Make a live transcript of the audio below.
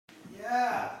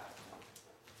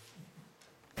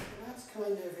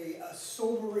kind of a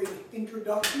sobering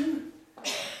introduction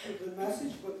to the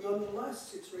message, but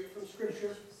nonetheless, it's right from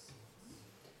Scripture.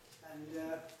 And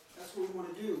that's what we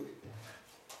want to do.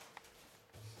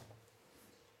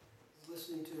 I was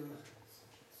listening to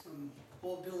some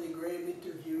old Billy Graham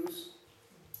interviews,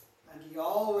 and he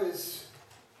always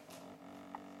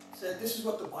said, this is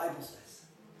what the Bible says.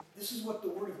 This is what the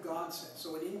Word of God says.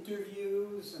 So in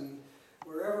interviews and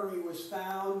wherever he was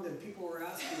found and people were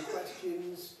asking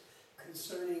questions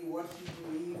concerning what he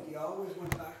believed, he always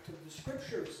went back to the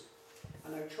Scriptures.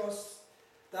 And I trust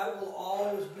that will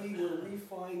always be where we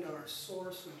find our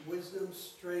source of wisdom,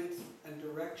 strength, and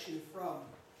direction from,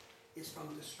 is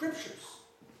from the Scriptures.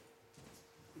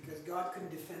 Because God can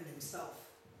defend himself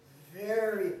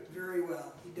very, very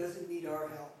well. He doesn't need our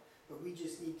help. But we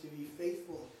just need to be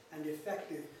faithful and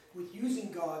effective with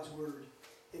using God's Word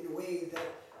in a way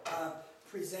that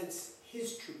presents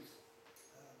His truth.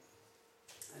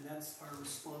 And that's our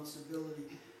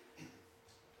responsibility.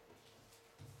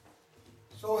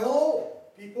 So hello,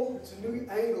 people. It's a new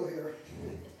angle here.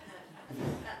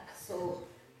 So,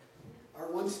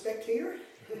 our one spectator,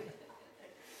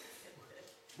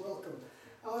 welcome.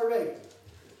 All right.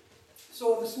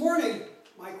 So this morning,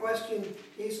 my question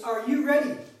is, are you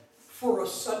ready for a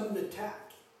sudden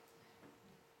attack?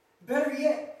 Better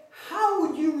yet, how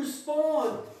would you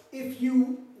respond if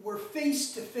you were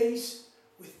face to face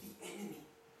with the enemy?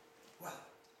 Well,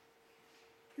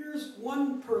 here's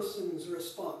one person's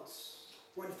response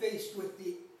when faced with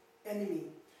the enemy.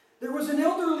 There was an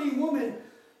elderly woman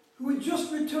who had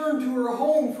just returned to her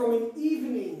home from an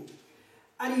evening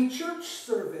at a church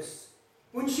service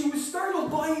when she was startled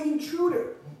by an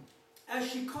intruder. As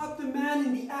she caught the man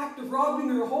in the act of robbing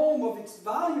her home of its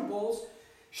valuables,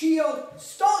 she yelled,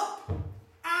 "Stop!"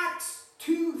 Acts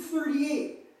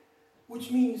 2:38,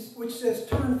 which says,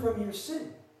 "Turn from your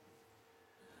sin."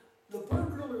 The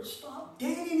burglar stopped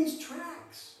dead in his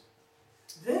tracks.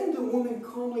 Then the woman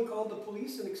calmly called the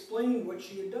police and explained what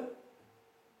she had done.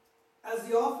 As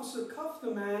the officer cuffed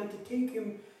the man to take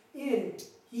him in,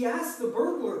 he asked the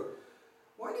burglar,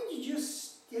 "Why did you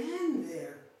just stand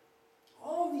there?"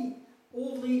 All the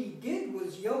old lady did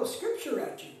was yell a scripture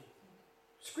at you.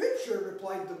 "Scripture,"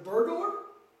 replied the burglar.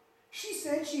 "She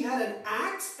said she had an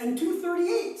axe and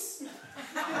 238s.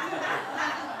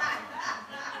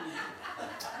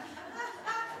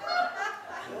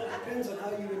 Well, it depends on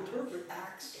how you interpret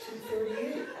Acts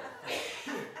 2:38.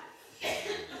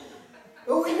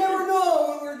 But we never know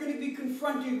when we're going to be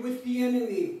confronted with the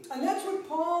enemy. And that's what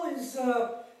Paul is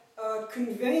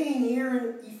conveying here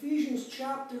in Ephesians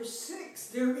chapter 6.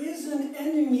 There is an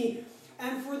enemy,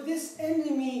 and for this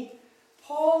enemy,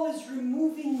 Paul is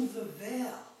removing the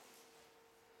veil.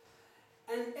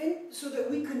 And so that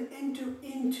we can enter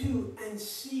into and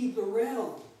see the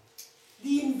realm,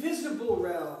 the invisible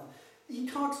realm. He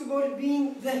talks about it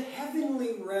being the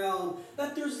heavenly realm,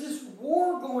 that there's this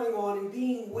war going on and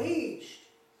being waged.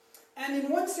 And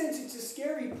in one sense, it's a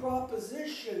scary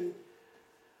proposition.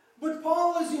 But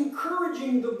Paul is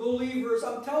encouraging the believers.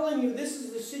 I'm telling you, this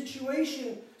is the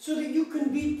situation so that you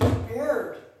can be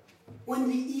prepared when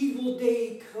the evil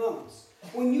day comes,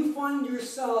 when you find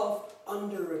yourself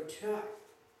under attack.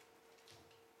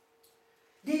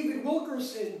 David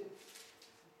Wilkerson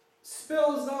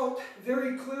spells out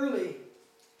very clearly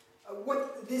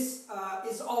what this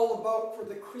is all about for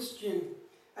the Christian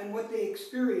and what they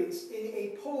experience in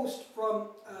a post from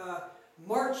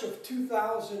March of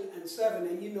 2007.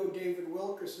 And you know David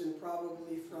Wilkerson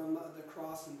probably from The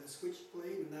Cross and the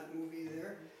Switchblade and that movie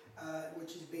there,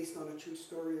 which is based on a true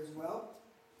story as well.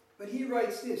 But he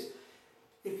writes this: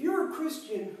 "If you're a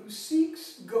Christian who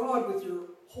seeks God with your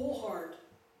whole heart,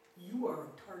 you are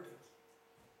a target."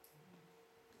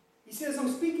 He says,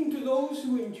 "I'm speaking to those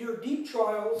who endure deep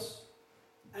trials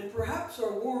and perhaps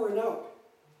are worn out,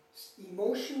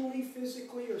 emotionally,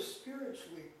 physically, or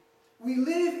spiritually. We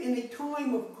live in a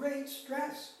time of great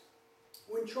stress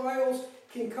when trials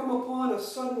can come upon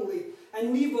us suddenly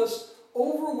and leave us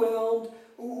overwhelmed,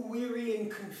 weary,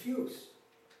 and confused.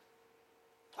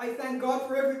 I thank God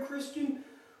for every Christian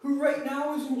who right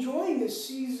now is enjoying this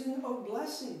season of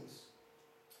blessings.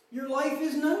 Your life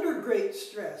isn't under great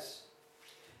stress,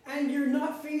 and you're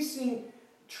not facing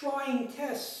trying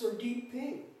tests or deep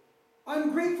pain.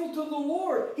 I'm grateful to the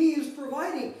Lord. He is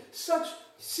providing such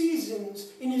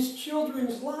seasons in His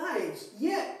children's lives.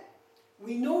 Yet,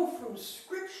 we know from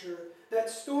Scripture that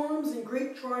storms and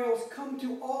great trials come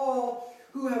to all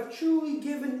who have truly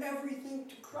given everything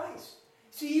to Christ."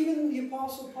 See, even the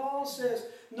Apostle Paul says,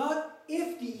 not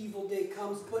if the evil day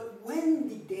comes, but when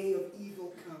the day of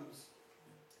evil comes.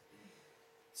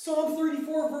 Psalm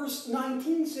 34 verse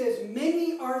 19 says,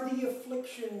 "Many are the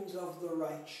afflictions of the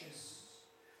righteous.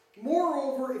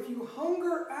 Moreover, if you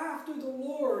hunger after the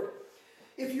Lord,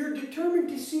 if you're determined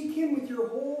to seek Him with your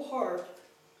whole heart,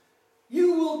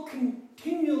 you will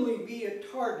continually be a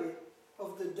target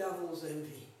of the devil's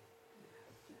envy."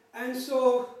 And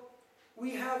so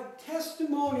we have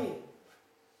testimony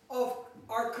of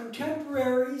our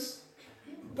contemporaries,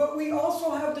 but we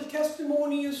also have the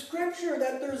testimony of Scripture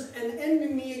that there's an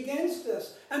enemy against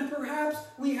us. And perhaps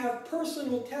we have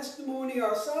personal testimony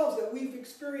ourselves that we've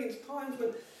experienced times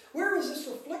when, where is this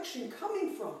affliction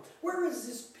coming from? Where is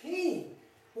this pain?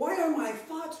 Why are my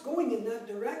thoughts going in that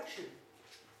direction?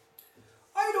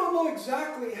 I don't know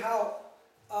exactly how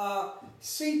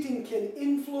Satan can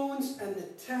influence and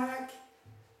attack.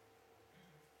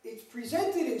 It's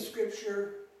presented in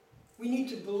Scripture. We need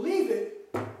to believe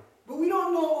it, but we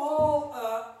don't know all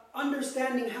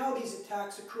understanding how these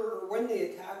attacks occur or when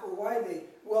they attack or why they,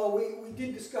 well, we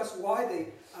did discuss why they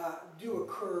do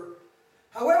occur.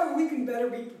 However, we can better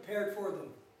be prepared for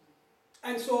them.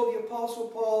 And so the Apostle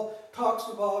Paul talks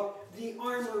about the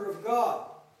armor of God.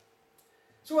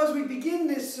 So as we begin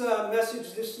this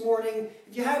message this morning,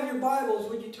 if you have your Bibles,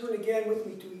 would you turn again with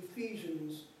me to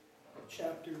Ephesians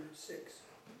chapter 6.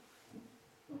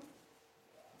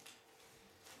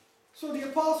 So the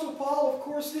Apostle Paul, of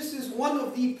course, this is one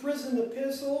of the prison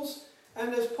epistles.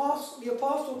 And as the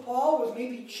Apostle Paul was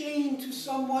maybe chained to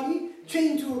somebody,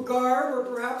 chained to a guard, or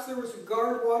perhaps there was a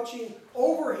guard watching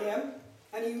over him,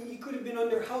 and he could have been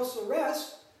under house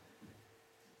arrest.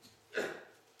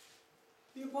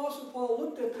 The Apostle Paul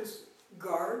looked at this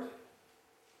guard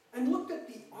and looked at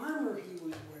the armor he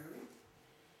was wearing.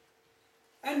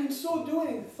 And in so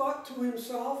doing, thought to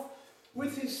himself,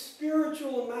 with his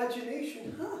spiritual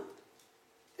imagination,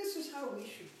 this is how we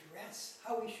should dress,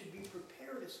 how we should be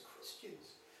prepared as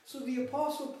Christians. So the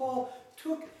Apostle Paul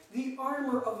took the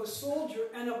armor of a soldier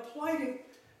and applied it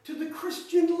to the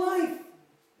Christian life.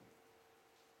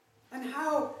 And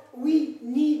how we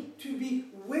need to be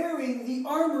wearing the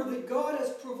armor that God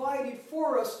has provided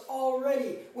for us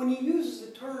already. When he uses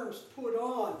the terms put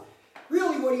on,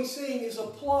 really what he's saying is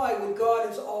apply what God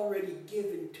has already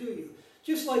given to you.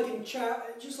 Just like in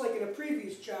a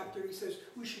previous chapter, he says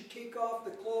we should take off the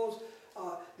clothes,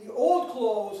 the old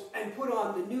clothes, and put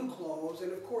on the new clothes.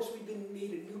 And of course, we've been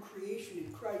made a new creation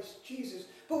in Christ Jesus,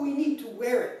 but we need to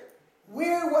wear it.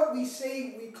 Wear what we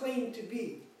say we claim to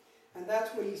be. And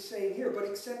that's what he's saying here, but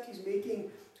except he's making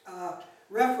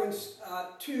reference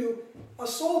to a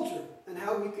soldier and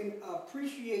how we can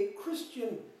appreciate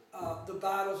the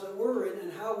battles that we're in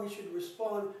and how we should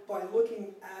respond by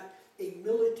looking at a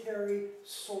military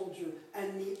soldier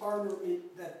and the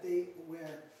armament that they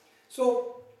wear.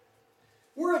 So,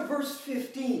 we're at verse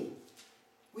 15.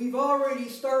 We've already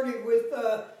started with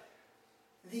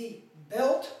the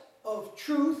belt of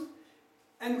truth,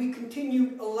 and we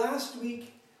continued last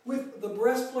week with the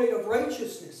breastplate of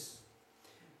righteousness.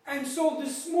 And so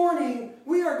this morning,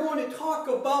 we are going to talk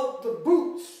about the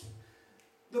boots.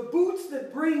 The boots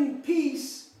that bring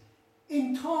peace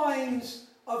in times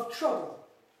of trouble.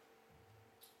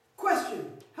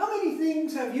 Question: how many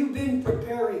things have you been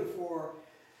preparing for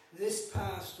this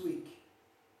past week,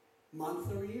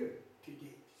 month, or year to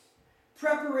date?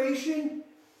 Preparation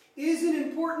is an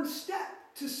important step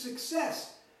to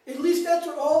success. At least that's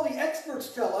what all the experts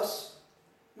tell us.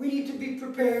 We need to be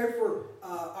prepared for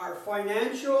our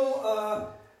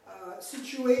financial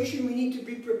situation. We need to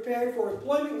be prepared for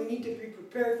employment. We need to be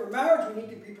prepared for marriage. We need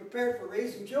to be prepared for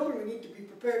raising children. We need to be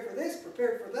prepared for this,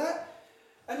 prepared for that.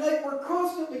 And like we're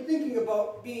constantly thinking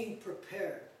about being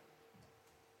prepared.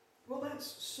 Well,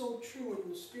 that's so true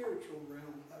in the spiritual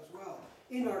realm as well.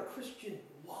 In our Christian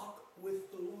walk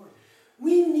with the Lord.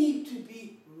 We need to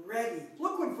be ready.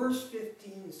 Look what verse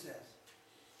 15 says.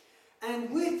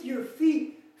 And with your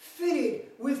feet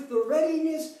fitted with the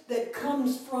readiness that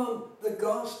comes from the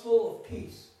gospel of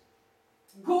peace.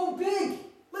 Go big.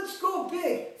 Let's go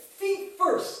big. Feet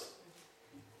first.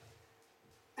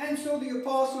 And so the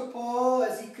Apostle Paul,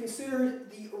 as he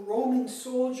considered the Roman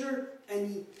soldier and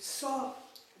he saw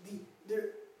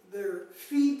their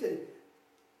feet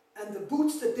and the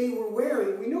boots that they were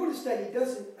wearing, we notice that he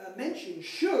doesn't mention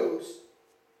shoes,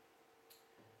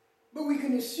 but we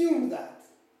can assume that.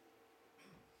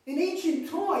 In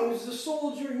ancient times, the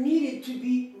soldier needed to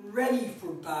be ready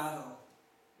for battle.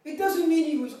 It doesn't mean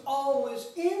he was always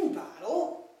in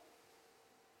battle,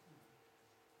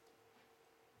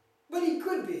 but he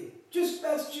could be.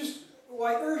 That's just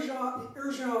why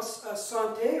Urgence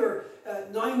Santé or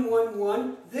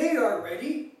 911, they are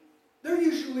ready. They're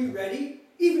usually ready,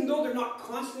 even though they're not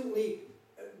constantly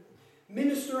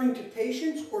ministering to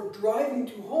patients, or driving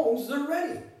to homes, they're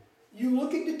ready. You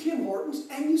look at the Tim Hortons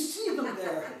and you see them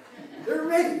there. They're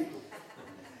ready.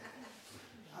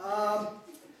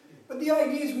 But the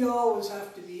idea is we always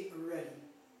have to be ready.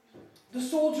 The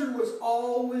soldier was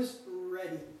always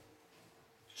ready,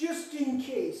 just in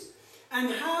case. And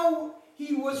how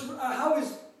he was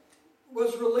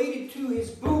related to his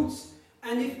boots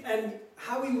and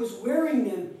how he was wearing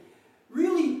them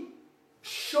really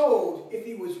showed if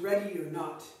he was ready or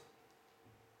not.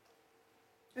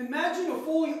 Imagine a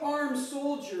fully armed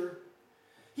soldier.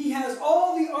 He has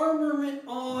all the armament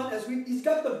on. He's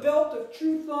got the belt of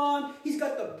truth on. He's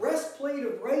got the breastplate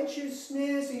of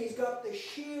righteousness. And he's got the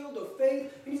shield of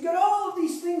faith. And he's got all of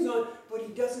these things on, but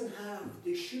he doesn't have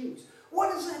the shoes.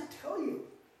 What does that tell you?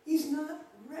 He's not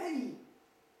ready.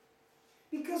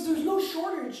 Because there's no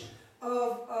shortage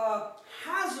of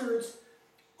hazards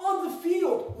on the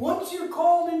field. Once you're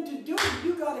called in to do it,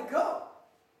 you got to go.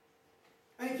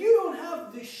 And if you don't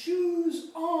have the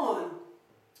shoes on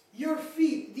your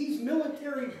feet, these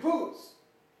military boots,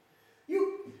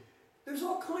 there's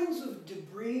all kinds of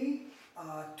debris,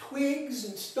 twigs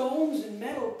and stones and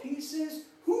metal pieces.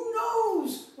 Who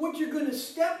knows what you're going to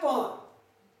step on?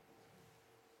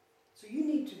 So you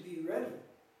need to be ready.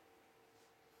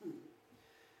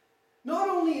 Not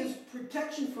only is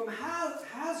protection from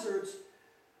hazards,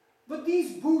 but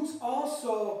these boots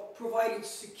also provided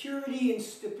security and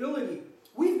stability.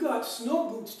 We've got snow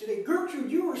boots today.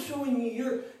 Gertrude, you were showing me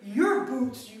your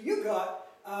boots you got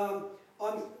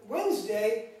on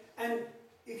Wednesday. And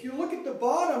if you look at the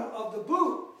bottom of the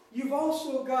boot, you've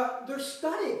also got, they're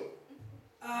studded.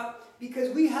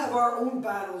 Because we have our own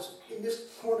battles in this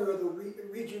corner of the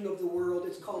region of the world.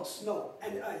 It's called snow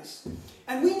and ice.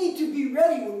 And we need to be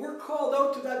ready when we're called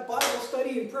out to that Bible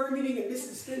study and prayer meeting and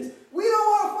Mrs. Stins. We don't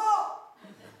want to fall.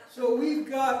 So we've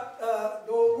got,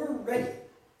 we're ready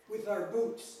with our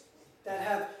boots that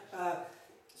have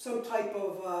some type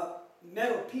of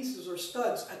metal pieces or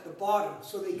studs at the bottom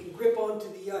so they can grip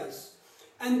onto the ice.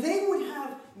 And they would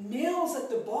have nails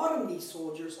at the bottom, these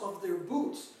soldiers, of their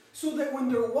boots, so that when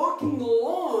they're walking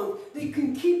along, they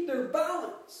can keep their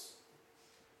balance.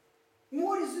 And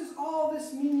what does all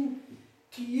this mean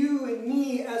to you and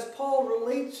me as Paul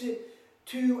relates it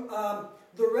to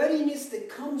the readiness that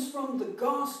comes from the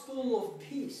gospel of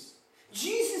peace?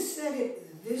 Jesus said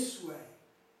it this way.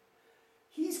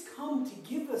 He's come to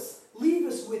leave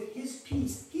us with his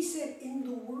peace. He said, in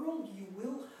the world you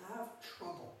will have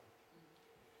trouble.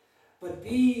 But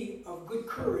be of good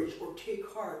courage or take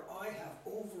heart. I have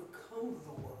overcome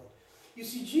the world. You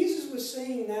see, Jesus was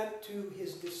saying that to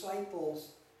his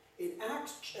disciples in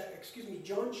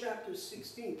John chapter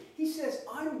 16. He says,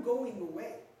 I'm going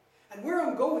away. And where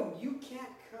I'm going, you can't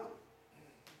come.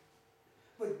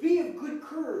 But be of good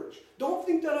courage. Don't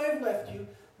think that I've left you.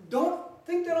 Don't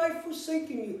think that I've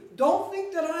forsaken you. Don't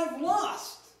think that I've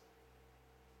lost.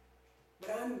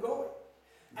 But I'm going.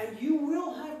 And you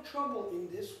will have trouble in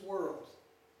this world.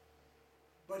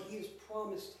 But he has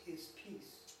promised his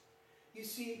peace. You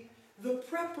see, the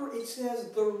prepper, it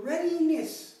says, the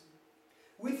readiness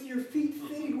with your feet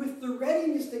fitted with the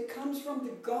readiness that comes from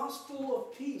the gospel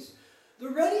of peace. The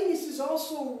readiness is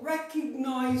also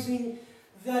recognizing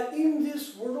that in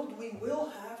this world we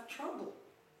will have trouble.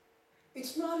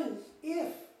 It's not an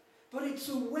if, but it's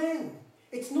a when.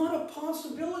 It's not a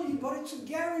possibility, but it's a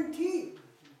guarantee.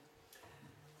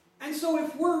 And so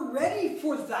if we're ready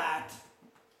for that,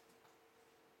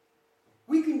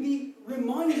 we can be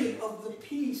reminded of the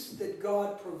peace that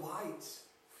God provides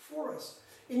for us.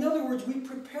 In other words, we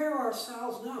prepare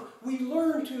ourselves now. We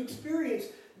learn to experience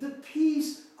the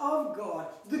peace of God,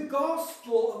 the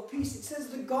gospel of peace. It says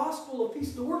the gospel of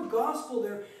peace. The word gospel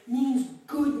there means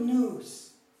good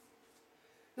news.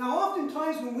 Now,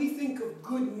 oftentimes when we think of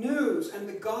good news and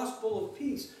the gospel of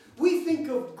peace, we think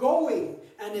of going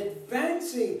and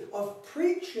advancing, of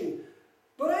preaching.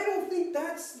 But I don't think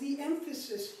that's the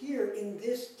emphasis here in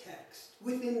this text,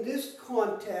 within this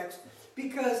context,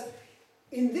 because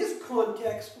in this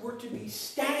context, we're to be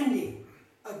standing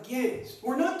against.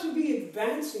 We're not to be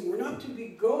advancing. We're not to be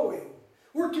going.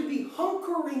 We're to be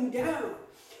hunkering down.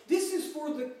 This is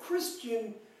for the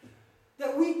Christian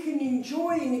that we can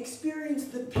enjoy and experience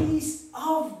the peace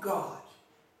of God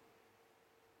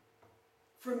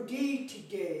from day to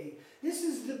day. This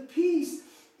is the peace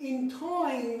in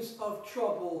times of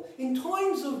trouble, in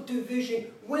times of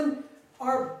division, when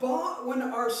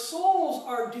our souls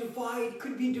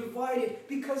could be divided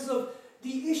because of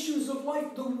the issues of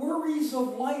life, the worries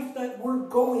of life that we're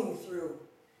going through.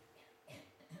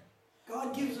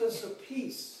 God gives us a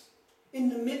peace in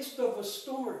the midst of a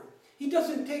storm. He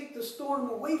doesn't take the storm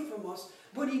away from us,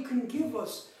 but He can give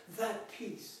us that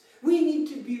peace. We need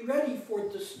to be ready for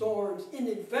the storms in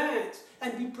advance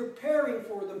and be preparing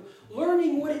for them,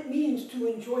 learning what it means to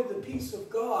enjoy the peace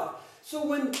of God. So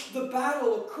when the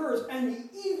battle occurs and the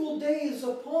evil day is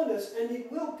upon us, and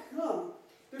it will come,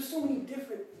 there's so many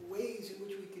different ways in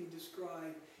which we can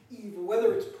describe evil,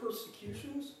 whether it's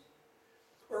persecutions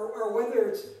or whether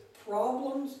it's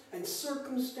problems and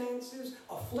circumstances,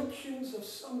 afflictions of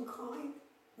some kind.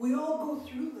 We all go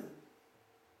through them.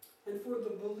 And for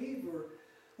the believer,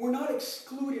 we're not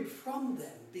excluded from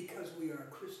them because we are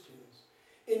Christians.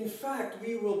 In fact,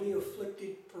 we will be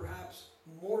afflicted perhaps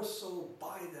more so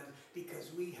by them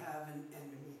because we have an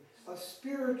enemy, a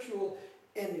spiritual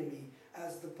enemy,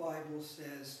 as the Bible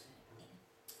says.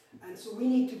 And so we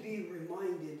need to be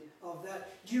reminded of that.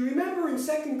 Do you remember in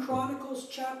 2 Chronicles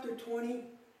chapter 20?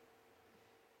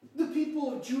 The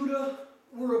people of Judah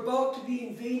were about to be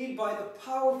invaded by the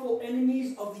powerful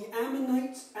enemies of the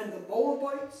Ammonites and the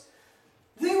Moabites.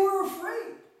 They were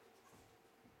afraid.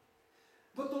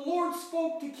 But the Lord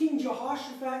spoke to King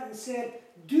Jehoshaphat and said,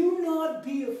 "Do not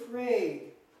be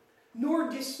afraid, nor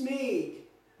dismayed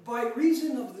by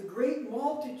reason of the great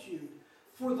multitude,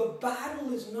 for the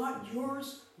battle is not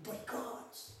yours, but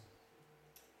God's."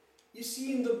 You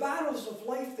see, in the battles of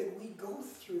life that we go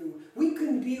through, we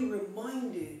can be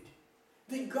reminded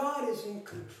that God is in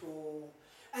control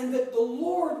and that the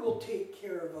Lord will take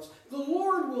care of us. The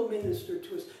Lord will minister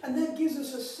to us. And that gives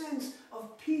us a sense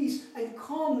of peace and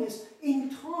calmness in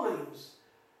times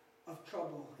of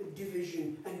trouble and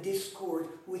division and discord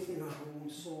within our own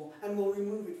soul, and will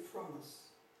remove it from us.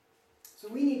 So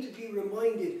we need to be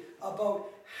reminded about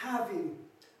having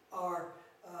our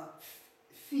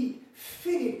feet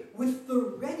fitted with the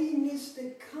readiness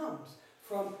that comes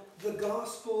from the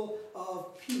gospel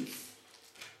of peace.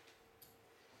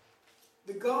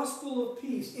 The gospel of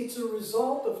peace, it's a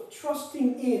result of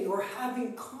trusting in or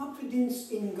having confidence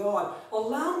in God.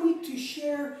 Allow me to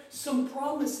share some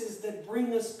promises that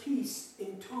bring us peace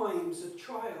in times of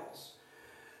trials.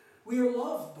 We are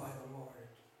loved by the Lord.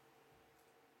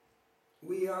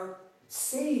 We are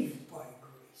saved by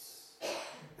grace,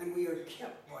 and we are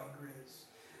kept by grace.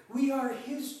 We are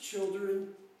His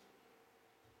children,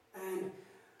 and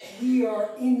we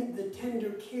are in the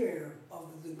tender care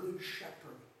of the Good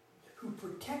Shepherd, who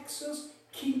protects us,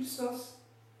 keeps us,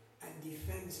 and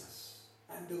defends us,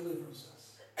 and delivers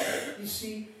us. You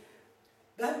see,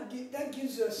 that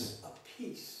gives us a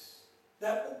peace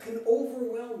that can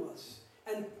overwhelm us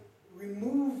and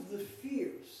remove the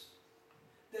fears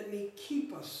that may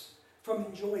keep us from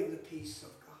enjoying the peace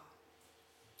of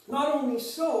God. Not only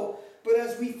so, but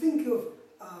as we think of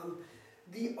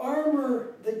the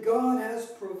armor that God has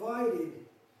provided,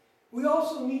 we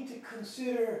also need to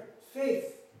consider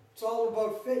faith. It's all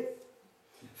about faith.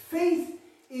 Faith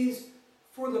is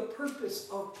for the purpose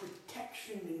of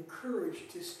protection and courage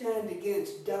to stand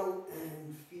against doubt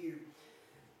and fear.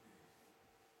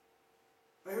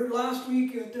 I heard last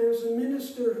week that there was a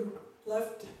minister who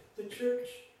left the church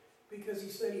because he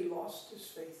said he lost his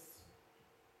faith.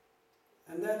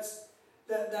 And that's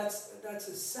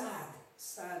a sad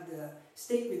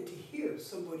statement to hear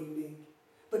somebody make.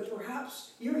 But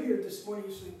perhaps you're here this morning,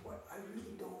 you're saying, "Boy, I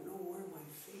really don't know where my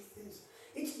faith is.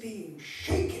 It's being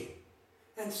shaken."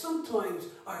 And sometimes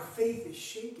our faith is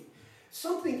shaken.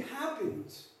 Something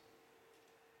happens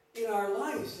in our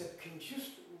lives that can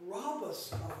just rob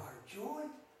us of our joy.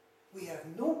 We have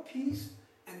no peace,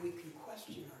 and we can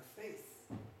question our faith.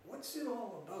 What's it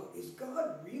all about? Is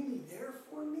God really there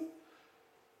for me?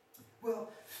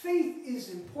 Well, faith is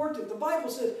important. The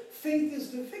Bible says faith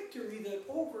is the victory that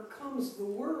overcomes the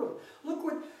world.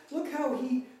 Look how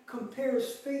he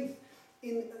compares faith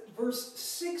in verse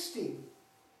 16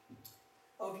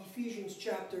 of Ephesians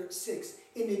chapter 6.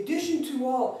 In addition to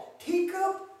all, take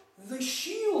up the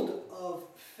shield of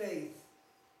faith,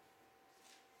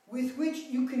 with which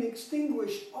you can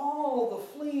extinguish all the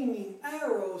flaming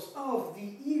arrows of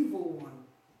the evil one.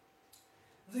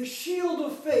 The shield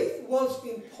of faith was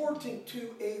important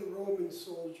to a Roman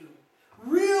soldier.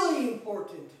 Really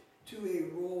important to a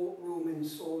Roman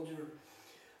soldier.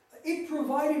 It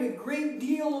provided a great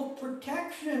deal of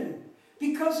protection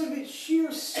because of its sheer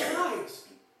size.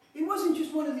 It wasn't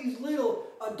just one of these little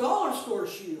dollar store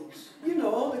shields. You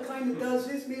know, the kind that does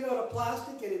this, made out of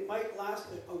plastic, and it might last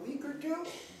a week or two.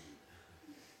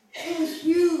 It was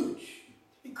huge.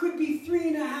 It could be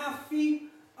 3.5 feet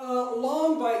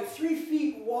long by 3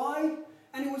 feet wide,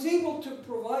 and it was able to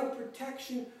provide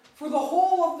protection for the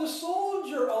whole of the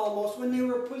soldier almost when they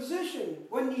were positioned,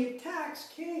 when the attacks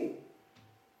came.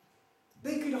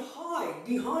 They could hide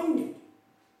behind it.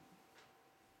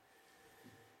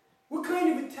 What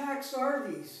kind of attacks are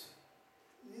these?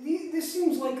 This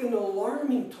seems like an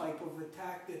alarming type of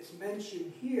attack that's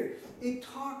mentioned here. It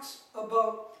talks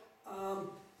about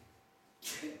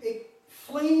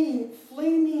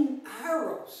flaming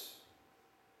arrows.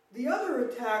 The other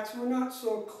attacks were not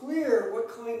so clear what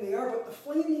kind they are, but the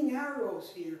flaming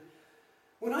arrows here.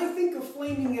 When I think of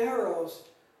flaming arrows,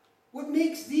 what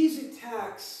makes these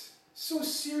attacks so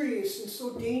serious and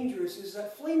so dangerous is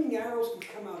that flaming arrows can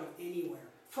come out of anywhere,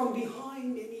 from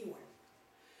behind anywhere.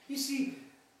 You see,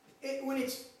 when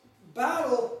it's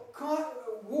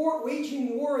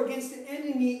waging war against an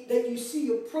enemy that you see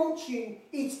approaching,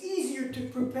 it's easier to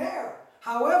prepare.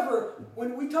 However,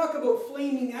 when we talk about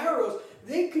flaming arrows,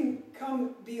 they can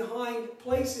come behind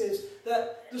places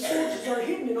that the soldiers are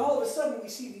hidden, and all of a sudden we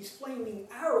see these flaming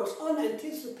arrows,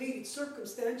 unanticipated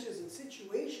circumstances and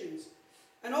situations,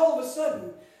 and all of a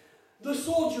sudden the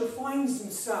soldier finds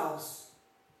themselves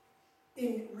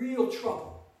in real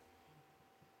trouble.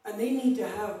 And they need to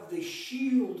have the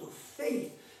shield of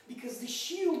faith, because the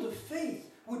shield of faith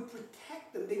would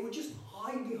protect them. They would just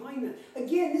hide behind them.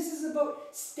 Again, this is about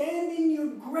standing your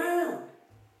ground.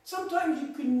 Sometimes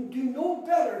you can do no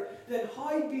better than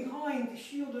hide behind the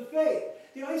shield of faith.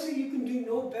 Did I say you can do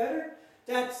no better?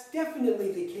 That's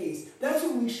definitely the case. That's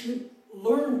what we should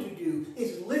learn to do,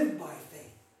 is live by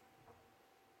faith.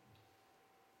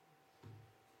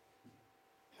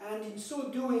 And in so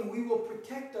doing, we will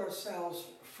protect ourselves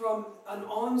from an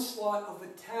onslaught of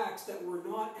attacks that were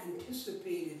not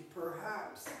anticipated,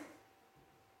 perhaps.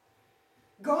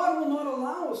 God will not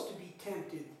allow us to be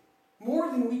tempted more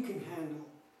than we can handle.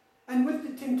 And with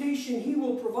the temptation, He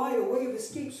will provide a way of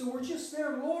escape. So we're just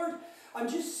there, Lord, I'm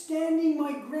just standing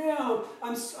my ground.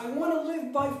 I want to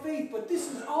live by faith, but this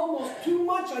is almost too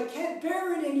much. I can't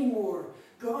bear it anymore.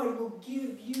 God will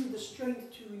give you the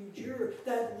strength to endure.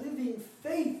 That living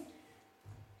faith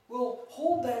will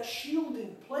hold that shield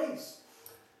in place.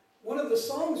 One of the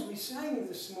songs we sang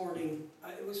this morning,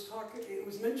 it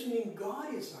was mentioning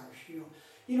God is our shield.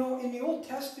 You know, in the Old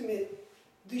Testament,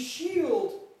 the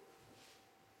shield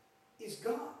is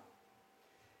God.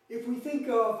 If we think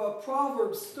of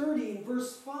Proverbs 30 and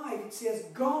verse 5, it says,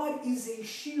 God is a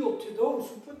shield to those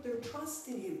who put their trust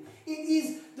in Him.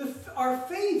 Our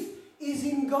faith is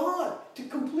in God. To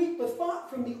complete the thought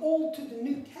from the Old to the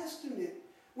New Testament,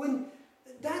 when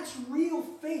that's real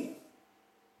faith.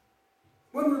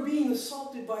 When we're being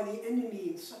assaulted by the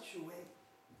enemy in such a way.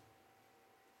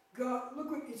 God,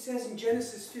 look what it says in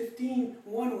Genesis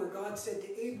 15:1, where God said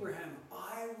to Abraham,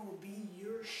 I will be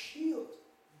your shield.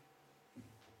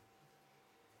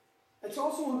 It's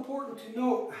also important to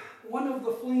note, one of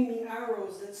the flaming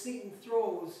arrows that Satan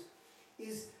throws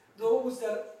is those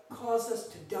that cause us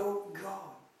to doubt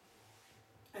God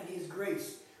and His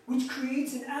grace, which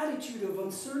creates an attitude of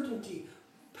uncertainty.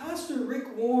 Pastor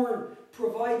Rick Warren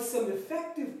provides some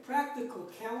effective practical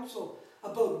counsel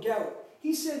about doubt.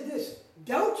 He said this: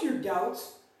 doubt your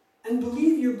doubts and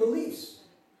believe your beliefs.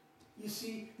 You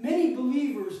see, many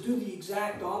believers do the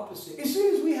exact opposite. As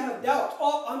soon as we have doubts,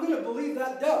 I'm going to believe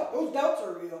that doubt. Those doubts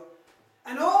are real.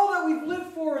 And all that we've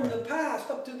lived for in the past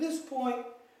up to this point,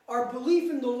 our belief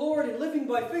in the Lord and living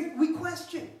by faith, we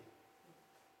question.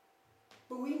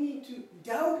 But we need to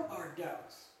doubt our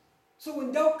doubts. So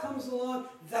when doubt comes along,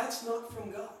 that's not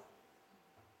from God.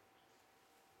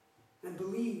 And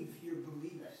believe your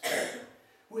beliefs.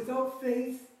 Without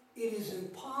faith, it is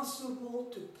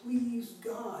impossible to please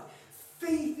God.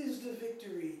 Faith is the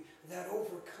victory that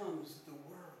overcomes the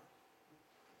world.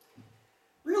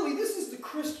 Really, this is the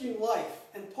Christian life.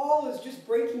 And Paul is just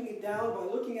breaking it down by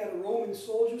looking at a Roman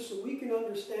soldier so we can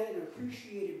understand and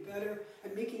appreciate it better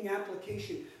and making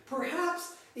application.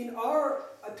 Perhaps in our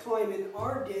time, in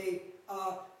our day,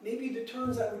 maybe the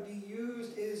terms that would be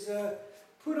used is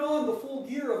put on the full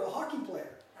gear of a hockey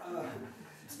player,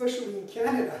 especially in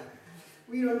Canada.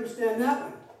 We don't understand that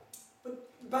one.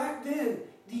 But back then,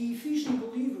 the Ephesian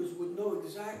believers would know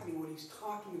exactly what he's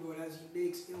talking about as he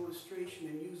makes illustration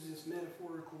and uses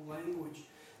metaphorical language.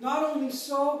 Not only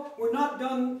so, we're not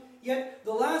done yet.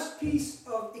 The last piece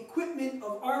of equipment,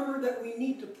 of armor that we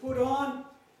need to put on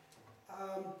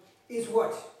is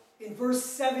what? In verse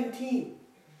 17.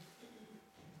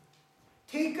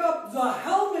 Take up the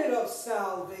helmet of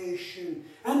salvation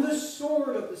and the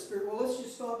sword of the Spirit. Well, let's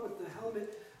just stop with the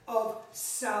helmet of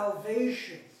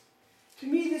salvation. To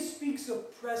me, this speaks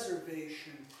of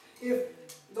preservation. If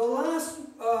the last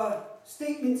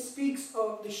statement speaks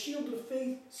of the shield of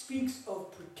faith, speaks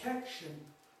of protection,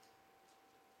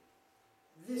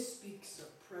 this speaks of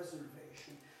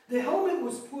preservation. The helmet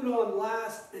was put on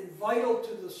last and vital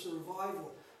to the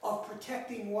survival of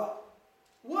protecting what?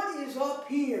 What is up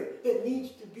here that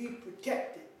needs to be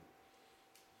protected?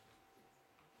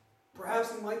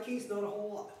 Perhaps in my case, not a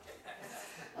whole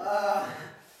lot.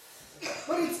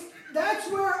 But that's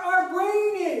where our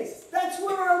brain is. That's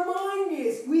where our mind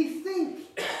is. We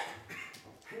think.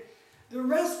 The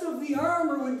rest of the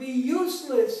armor would be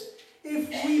useless if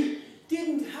we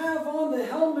didn't have on the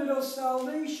helmet of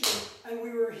salvation and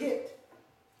we were hit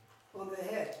on the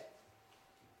head.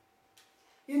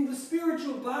 In the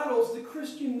spiritual battles, the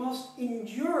Christian must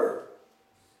endure.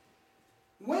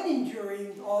 When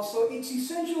enduring also, it's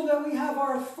essential that we have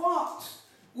our thoughts.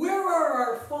 Where are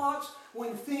our thoughts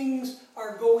when things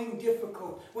are going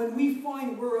difficult? When we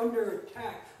find we're under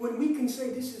attack? When we can say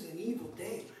this is an evil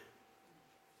day?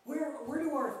 Where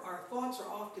do our thoughts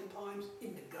are oftentimes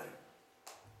in the gutter?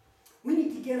 We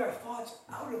need to get our thoughts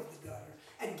out of the gutter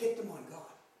and get them on God.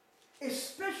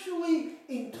 Especially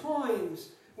in times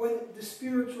when the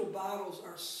spiritual battles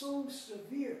are so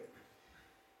severe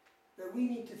that we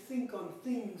need to think on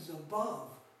things above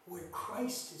where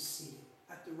Christ is seated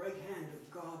at the right hand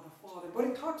of God the Father. But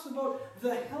it talks about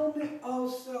the helmet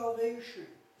of salvation.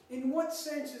 In what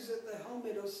sense is it the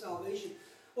helmet of salvation?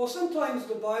 Well, sometimes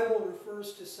the Bible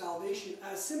refers to salvation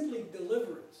as simply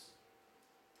deliverance.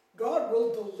 God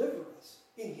will deliver us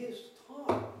in His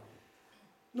time.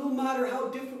 No matter how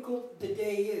difficult the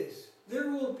day is, there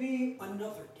will be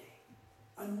another day,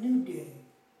 a new day,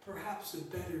 perhaps a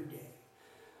better day.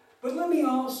 But let me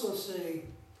also say,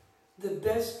 the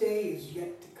best day is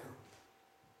yet to come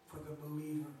for the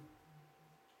believer.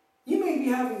 You may be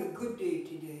having a good day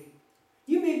today.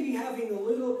 You may be having a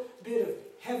little bit of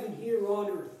heaven here on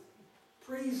earth.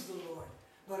 Praise the Lord.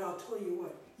 But I'll tell you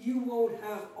what, you won't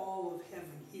have all of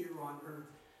heaven here on earth.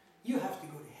 You have to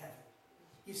go to heaven.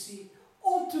 You see,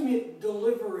 ultimate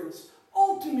deliverance,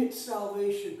 ultimate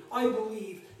salvation, I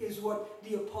believe, is what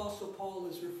the Apostle Paul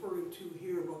is referring to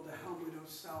here about the helmet of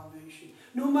salvation.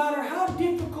 No matter how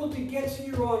difficult it gets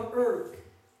here on earth,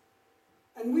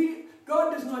 and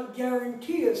God does not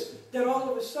guarantee us that all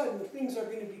of a sudden things are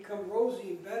going to become rosy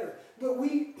and better, but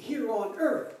we here on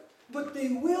earth, but they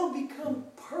will become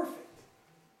perfect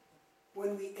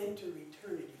when we enter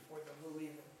eternity for the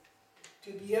believer.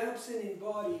 To be absent in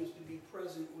body is to be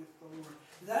present with the Lord.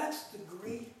 That's the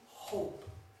great hope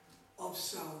of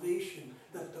salvation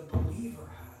that the believer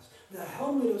has. The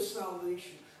helmet of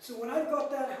salvation. So when I've got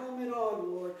that helmet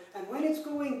on, Lord, and when it's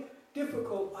going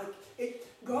difficult,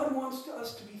 God wants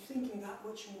us to be thinking that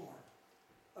much more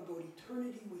about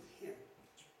eternity with Him.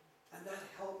 And that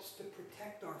helps to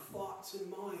protect our thoughts and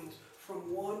minds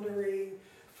from wandering,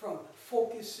 from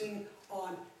focusing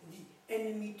on the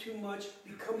enemy too much,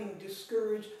 becoming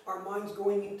discouraged, our minds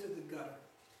going into the gutter.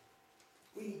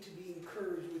 We need to be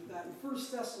encouraged with that. In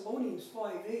 1 Thessalonians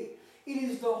 5:8, it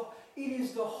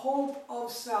is the hope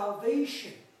of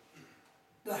salvation,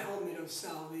 the helmet of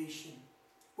salvation,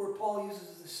 where Paul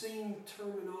uses the same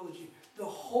terminology, the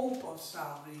hope of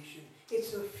salvation.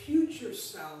 It's a future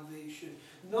salvation,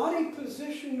 not a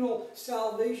positional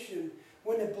salvation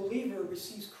when a believer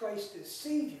receives Christ as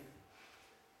Savior,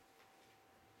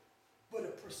 but a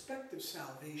prospective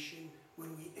salvation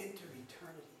when we enter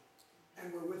eternity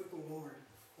and we're with the Lord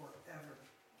forever.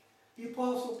 The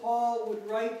Apostle Paul would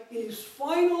write in his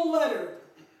final letter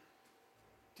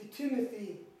to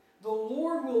Timothy, "The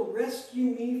Lord will rescue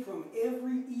me from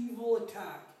every evil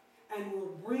attack and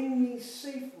will bring me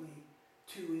safely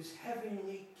to His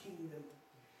heavenly kingdom."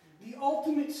 The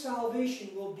ultimate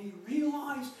salvation will be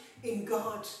realized in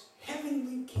God's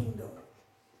heavenly kingdom.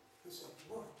 I said,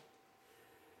 Lord,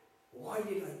 why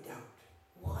did I doubt?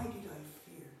 Why did I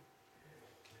fear?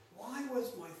 Why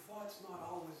was my thoughts not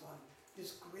always on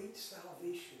this great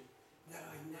salvation that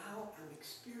I now am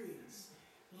experiencing,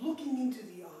 looking into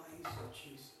the eyes of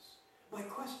Jesus? My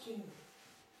question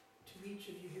to each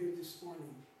of you here this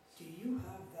morning, do you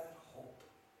have that hope?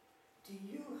 Do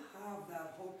you have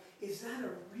that hope? Is that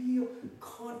a real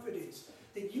confidence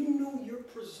that you know you're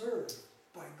preserved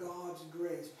by God's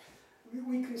grace?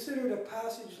 We considered a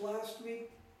passage last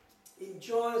week in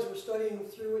John, as we're studying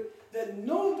through it, that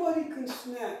nobody can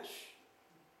snatch.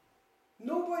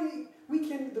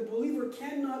 The believer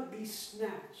cannot be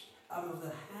snatched out of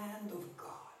the hand of God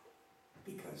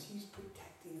because He's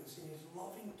protecting us in His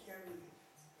loving care.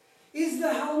 Is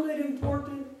the helmet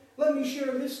important? Let me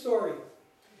share this story.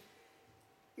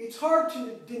 It's hard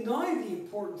to deny the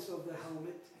importance of the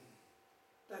helmet.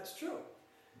 That's true.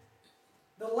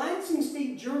 The Lansing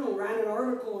State Journal ran an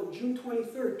article on June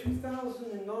 23rd,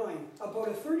 2009 about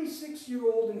a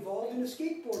 36-year-old involved in a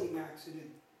skateboarding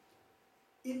accident.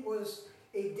 It was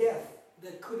a death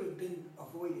that could have been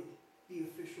avoided, the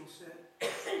official said.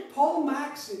 Paul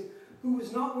Maxon who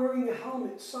was not wearing a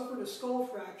helmet suffered a skull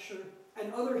fracture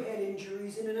and other head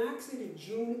injuries in an accident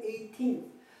June 18th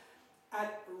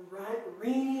at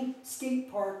Rainy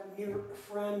Skate Park near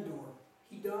Frandor.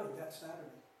 He died that Saturday.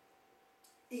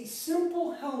 A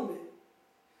simple helmet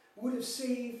would have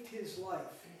saved his life,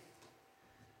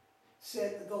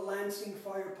 said the Lansing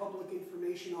Fire Public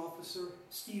Information Officer,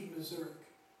 Steve Mazurk.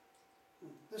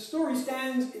 The story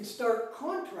stands in stark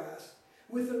contrast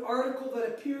with an article that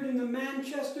appeared in the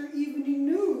Manchester Evening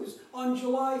News on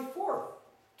July 4th,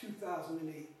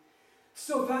 2008.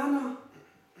 Savannah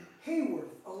Hayworth,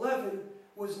 11,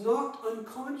 was knocked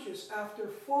unconscious after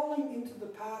falling into the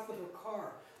path of a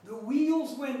car. The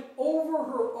wheels went over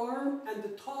her arm and the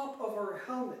top of her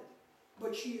helmet,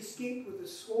 but she escaped with a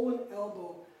swollen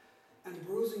elbow and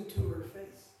bruising to her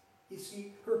face. You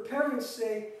see, her parents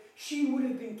say she would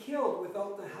have been killed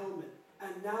without the helmet,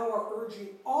 and now are urging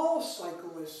all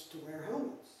cyclists to wear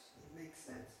helmets. It makes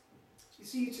sense. You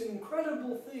see, it's an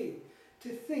incredible thing to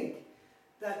think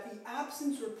that the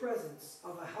absence or presence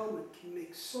of a helmet can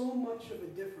make so much of a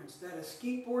difference, that a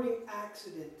skateboarding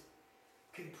accident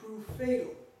can prove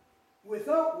fatal.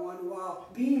 Without one, while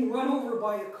being run over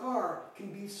by a car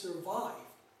can be survived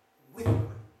with one.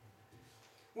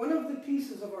 One of the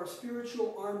pieces of our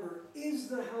spiritual armor is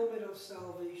the helmet of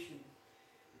salvation.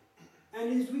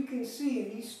 And as we can see in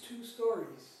these two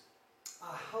stories,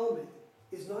 a helmet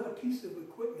is not a piece of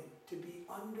equipment to be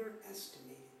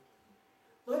underestimated.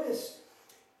 Let us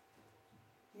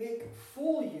make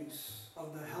full use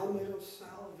of the helmet of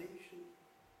salvation,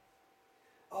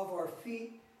 of our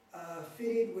feet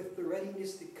fitted with the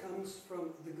readiness that comes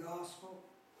from the gospel,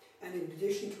 and in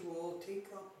addition to all, take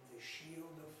up the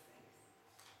shield of faith.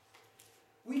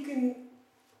 We can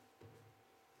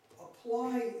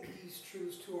apply these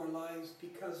truths to our lives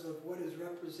because of what is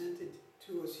represented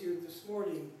to us here this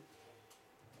morning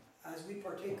as we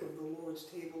partake of the Lord's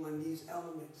table and these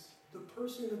elements. The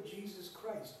person of Jesus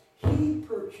Christ. He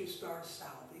purchased our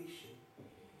salvation.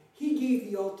 He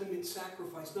gave the ultimate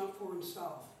sacrifice, not for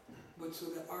himself, but so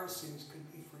that our sins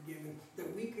could be forgiven,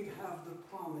 that we could have the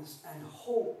promise and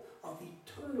hope of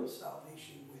eternal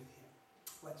salvation with him.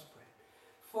 Let's pray.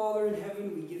 Father in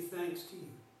heaven, we give thanks to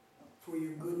you for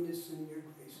your goodness and your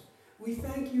grace. We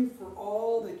thank you for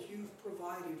all that you've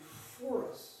provided for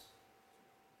us,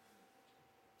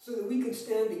 so that we can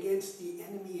stand against the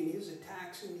enemy and his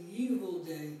attacks in the evil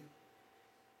day,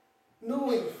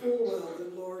 knowing full well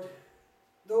that, Lord,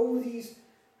 though these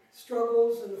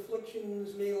struggles and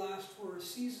afflictions may last for a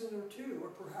season or two, or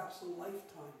perhaps a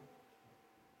lifetime,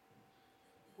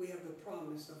 we have the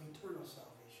promise of eternal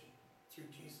salvation through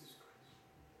Jesus Christ.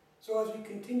 So as we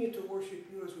continue to worship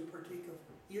you, as we partake of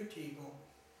your table,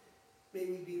 may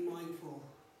we be mindful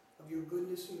of your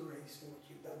goodness and grace and what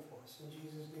you've done for us. In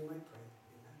Jesus' name I pray.